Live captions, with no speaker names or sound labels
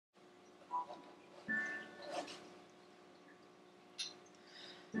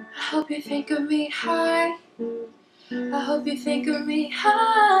hope you think of me high. I hope you think of me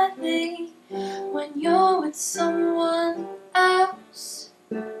highly when you're with someone else.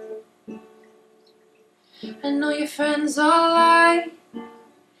 I know your friends all lie.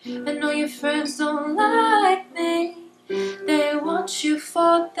 I know your friends don't like me. They want you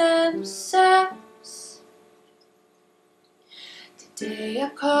for themselves. Today I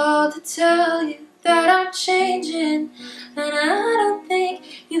called to tell you that I'm changing, and I don't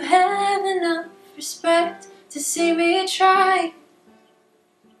think you have enough respect to see me try.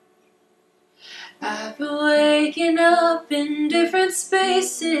 I've been waking up in different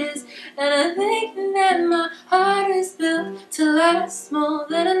spaces, and I think that my heart is built to last more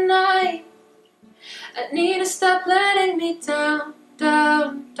than a night. I need to stop letting me down,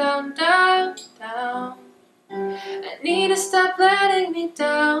 down, down, down, down. I need to stop letting me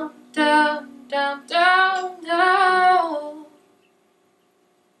down, down, down, down, down.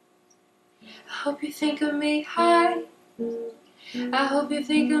 I hope you think of me high. I hope you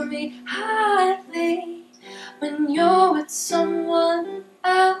think of me highly when you're with someone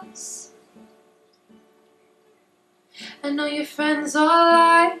else. I know your friends all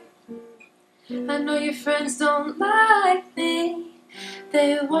lie. I know your friends don't like me.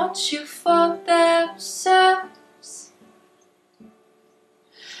 They want you for themselves.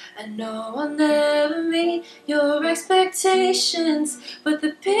 I know I'll never meet your expectations, but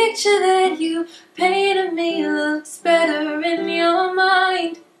the picture that you paint of me looks better in your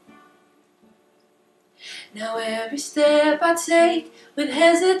mind. Now every step I take with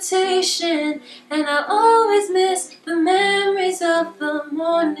hesitation, and I'll always miss the memories of the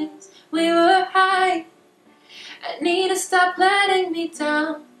mornings we were high. I need to stop letting me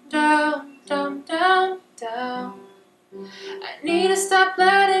down, down, down, down, down. I need to stop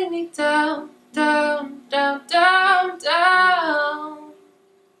letting me down, down, down, down, down.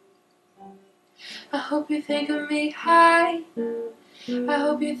 I hope you think of me high. I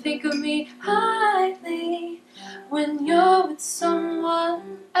hope you think of me highly when you're with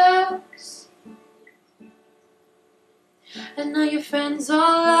someone else. I know your friends all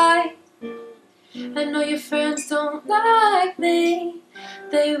lie. I know your friends don't like me.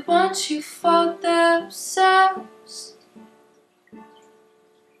 They want you for themselves.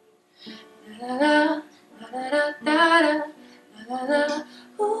 La la la la la la la la.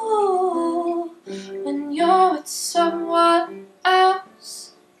 Ooh, when you're with someone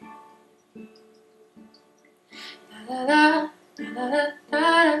else. La la la la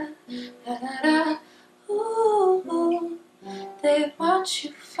la la la la. Ooh, they want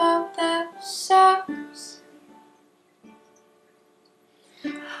you for themselves. I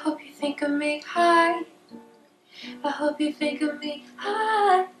hope you think of me high. I hope you think of me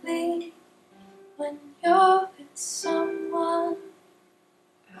highly when you're with someone